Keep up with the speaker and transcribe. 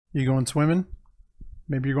You going swimming?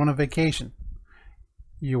 Maybe you're going on vacation.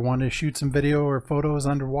 You want to shoot some video or photos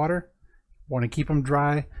underwater? Want to keep them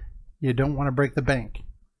dry? You don't want to break the bank.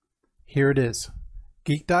 Here it is.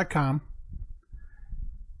 Geek.com.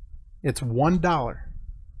 It's $1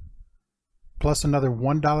 plus another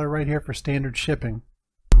 $1 right here for standard shipping.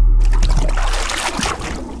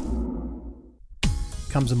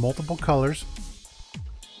 Comes in multiple colors: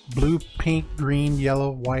 blue, pink, green,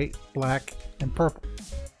 yellow, white, black, and purple.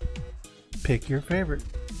 Pick your favorite.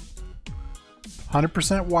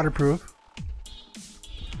 100% waterproof.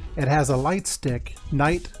 It has a light stick,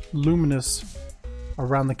 night luminous,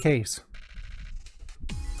 around the case.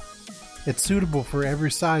 It's suitable for every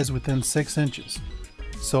size within 6 inches.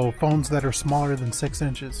 So phones that are smaller than 6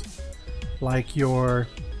 inches, like your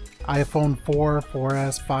iPhone 4,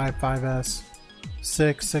 4S, 5, 5S,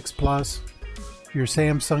 6, 6 Plus, your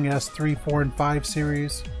Samsung S3, 4, and 5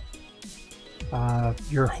 series,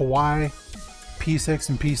 your Hawaii P6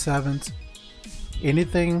 and P7s,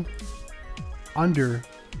 anything under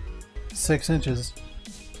 6 inches,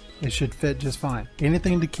 it should fit just fine.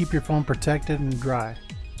 Anything to keep your phone protected and dry,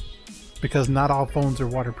 because not all phones are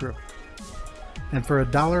waterproof. And for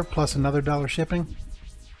 $1 plus another $1 shipping,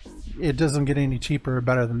 it doesn't get any cheaper or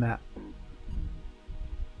better than that.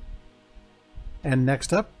 And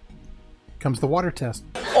next up comes the water test.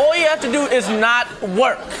 All you have to do is not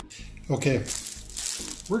work. Okay,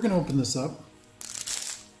 we're gonna open this up.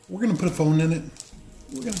 We're gonna put a phone in it.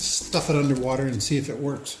 We're gonna stuff it underwater and see if it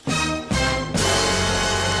works.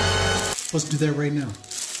 Let's do that right now.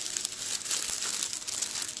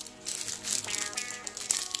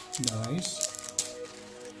 Nice.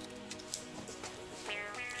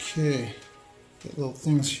 Okay, got little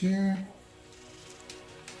things here.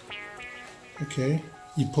 Okay,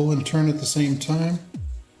 you pull and turn at the same time.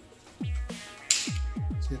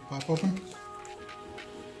 See it pop open?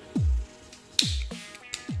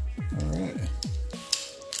 Alright.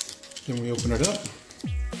 Then we open it up.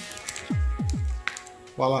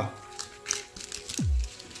 Voila.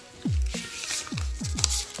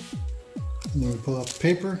 And then we pull out the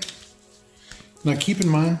paper. Now keep in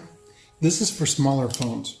mind, this is for smaller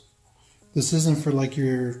phones. This isn't for like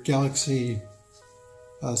your Galaxy,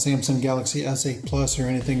 Samsung Galaxy S8 Plus or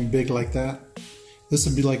anything big like that. This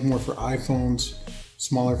would be like more for iPhones,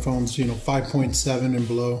 smaller phones, you know, 5.7 and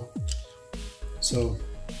below. So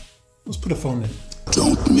let's put a phone in.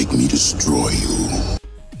 Don't make me destroy you.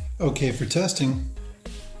 Okay, for testing,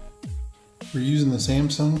 we're using the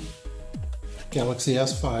Samsung Galaxy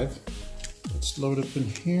S5. Let's load up in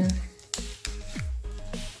here.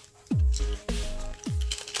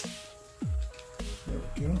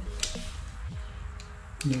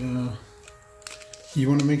 Now, you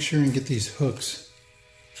want to make sure and get these hooks.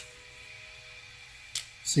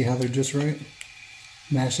 See how they're just right?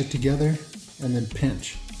 Mash it together and then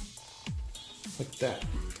pinch. Like that.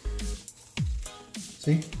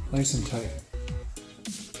 See? Nice and tight.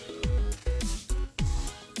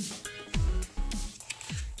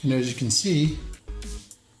 And as you can see,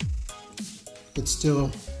 it's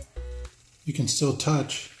still, you can still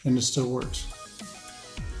touch and it still works.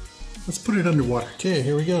 Let's put it underwater. Okay,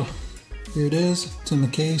 here we go. Here it is. It's in the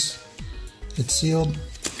case. It's sealed.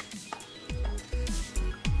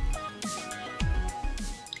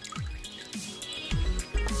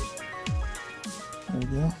 There we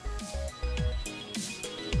go.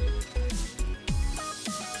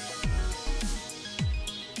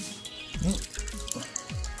 Oh.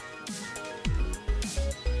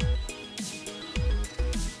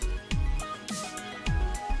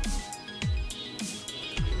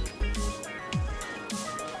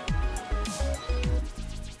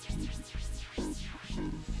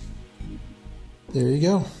 There you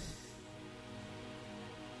go.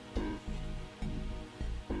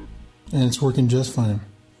 And it's working just fine.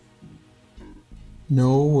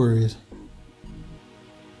 No worries.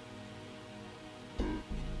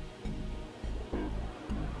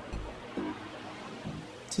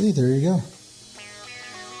 See, there you go.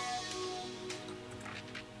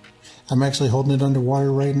 I'm actually holding it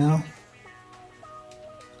underwater right now,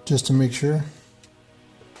 just to make sure.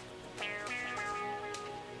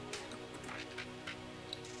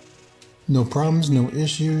 No problems, no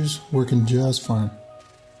issues, working just fine.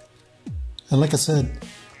 And like I said,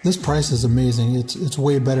 this price is amazing. It's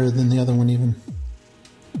way better than the other one even.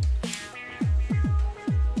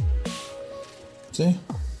 See?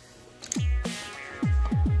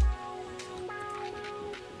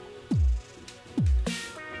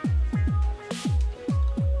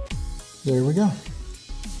 There we go.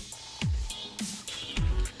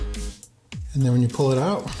 And then when you pull it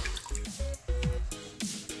out,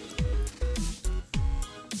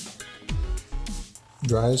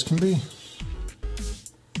 Dry as can be.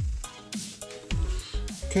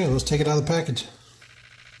 Okay, let's take it out of the package.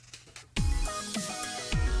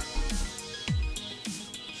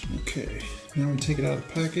 Okay, now we take it out of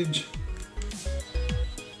the package.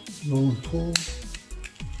 Roll and pull.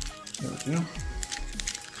 There we go.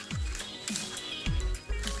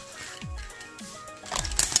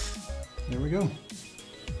 There we go.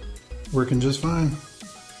 Working just fine.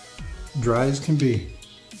 Dry as can be.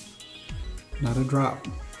 Not a drop.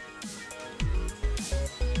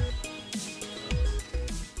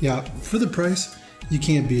 Yeah, for the price, you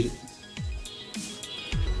can't beat it.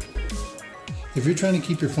 If you're trying to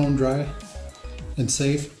keep your phone dry and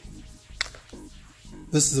safe,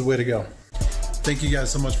 this is the way to go. Thank you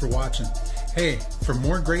guys so much for watching. Hey, for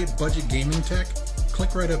more great budget gaming tech,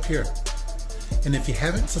 click right up here. And if you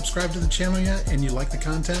haven't subscribed to the channel yet and you like the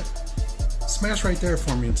content, smash right there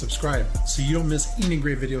for me and subscribe so you don't miss any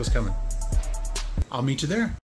great videos coming. I'll meet you there.